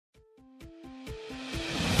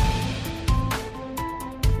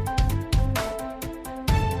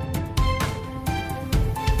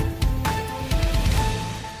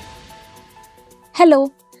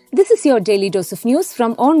Hello, this is your daily dose of news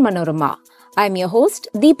from Onmanorama. I'm your host,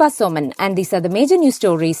 Deepa Soman, and these are the major news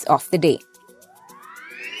stories of the day.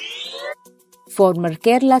 Former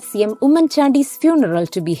Kerala CM Oommen Chandy's funeral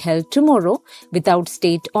to be held tomorrow without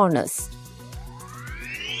state honours.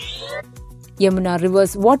 Yamuna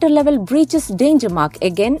River's water level breaches danger mark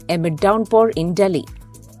again amid downpour in Delhi.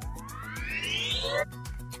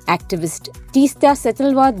 Activist Teesta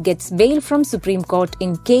Setalwad gets bail from Supreme Court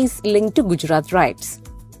in case linked to Gujarat riots.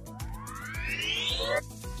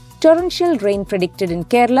 Torrential rain predicted in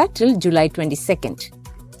Kerala till July 22nd.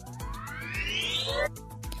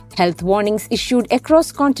 Health warnings issued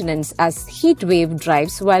across continents as heat wave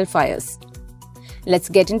drives wildfires. Let's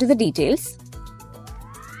get into the details.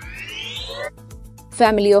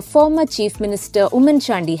 Family of former Chief Minister Oommen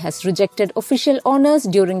Chandy has rejected official honours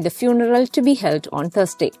during the funeral to be held on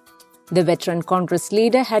Thursday. The veteran Congress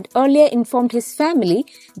leader had earlier informed his family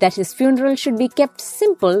that his funeral should be kept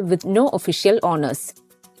simple with no official honours.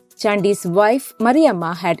 Chandy's wife,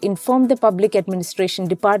 Mariamma, had informed the Public Administration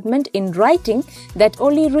Department in writing that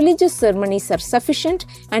only religious ceremonies are sufficient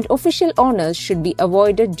and official honours should be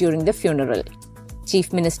avoided during the funeral.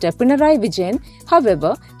 Chief Minister Pinarayi Vijayan,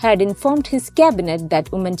 however, had informed his cabinet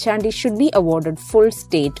that Oommen Chandy should be awarded full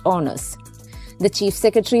state honours. The Chief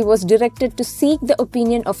Secretary was directed to seek the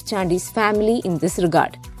opinion of Chandy's family in this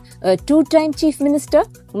regard. A two-time Chief Minister,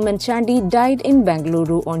 Oommen Chandy died in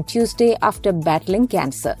Bengaluru on Tuesday after battling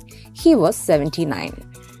cancer. He was 79.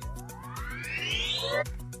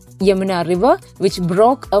 Yamuna River, which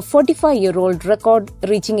broke a 45-year-old record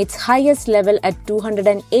reaching its highest level at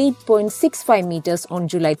 208.65 meters on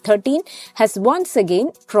July 13, has once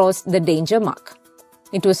again crossed the danger mark.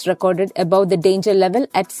 It was recorded above the danger level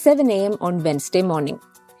at 7 a.m. on Wednesday morning.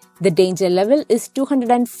 The danger level is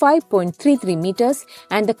 205.33 meters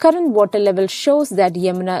and the current water level shows that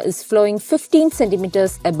Yamuna is flowing 15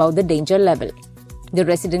 centimeters above the danger level. The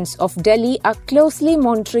residents of Delhi are closely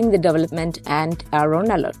monitoring the development and are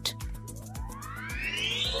on alert.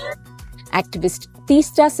 Activist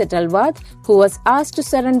Teesta Setalwad, who was asked to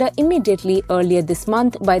surrender immediately earlier this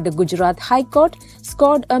month by the Gujarat High Court,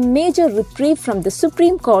 scored a major reprieve from the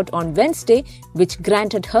Supreme Court on Wednesday, which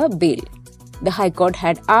granted her bail. The High Court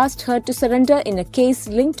had asked her to surrender in a case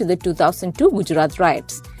linked to the 2002 Gujarat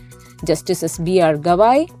riots. Justices B.R.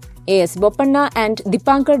 Gawai, A.S. Bopanna and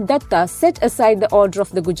Dipankar Datta set aside the order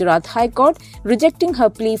of the Gujarat High Court, rejecting her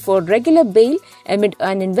plea for regular bail amid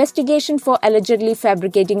an investigation for allegedly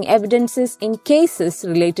fabricating evidences in cases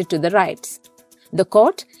related to the riots. The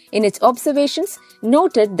court, in its observations,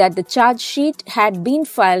 noted that the charge sheet had been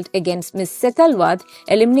filed against Ms. Setalwad,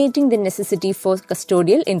 eliminating the necessity for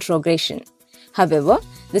custodial interrogation. However,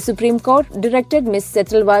 the Supreme Court directed Ms.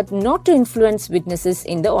 Setalwad not to influence witnesses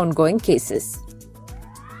in the ongoing cases.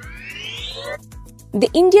 The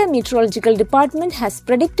India Meteorological Department has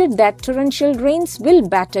predicted that torrential rains will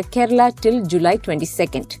batter Kerala till July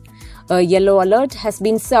 22nd. A yellow alert has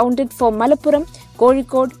been sounded for Malappuram,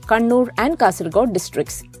 Kozhikode, Kannur and Kasaragod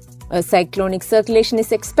districts. A cyclonic circulation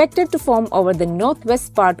is expected to form over the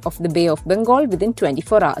northwest part of the Bay of Bengal within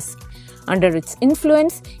 24 hours. Under its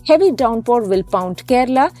influence, heavy downpour will pound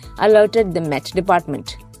Kerala, alerted the Met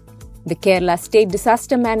Department. The Kerala State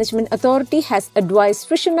Disaster Management Authority has advised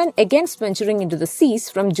fishermen against venturing into the seas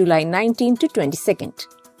from July 19 to 22nd.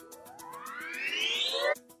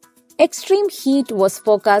 Extreme heat was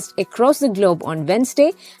forecast across the globe on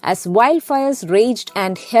Wednesday as wildfires raged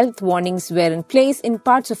and health warnings were in place in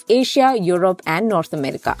parts of Asia, Europe and North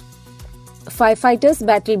America. Firefighters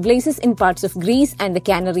battled blazes in parts of Greece and the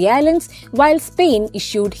Canary Islands, while Spain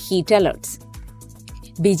issued heat alerts.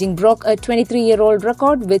 Beijing broke a 23-year-old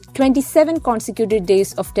record with 27 consecutive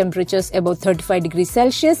days of temperatures above 35 degrees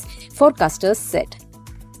Celsius, forecasters said.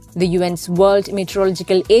 The UN's World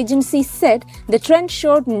Meteorological Agency said the trend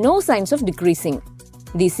showed no signs of decreasing.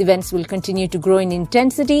 These events will continue to grow in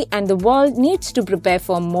intensity and the world needs to prepare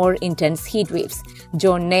for more intense heat waves.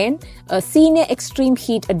 John Nairn, a senior extreme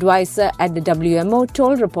heat advisor at the WMO,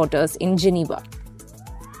 told reporters in Geneva.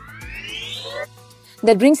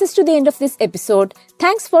 That brings us to the end of this episode.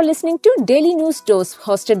 Thanks for listening to Daily News Dose,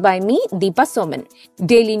 hosted by me, Deepa Soman.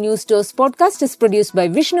 Daily News Dose podcast is produced by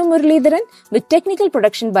Vishnu Muralidharan with technical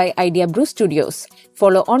production by Idea Brew Studios.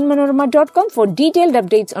 Follow onmanorama.com for detailed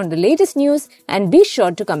updates on the latest news and be sure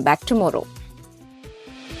to come back tomorrow.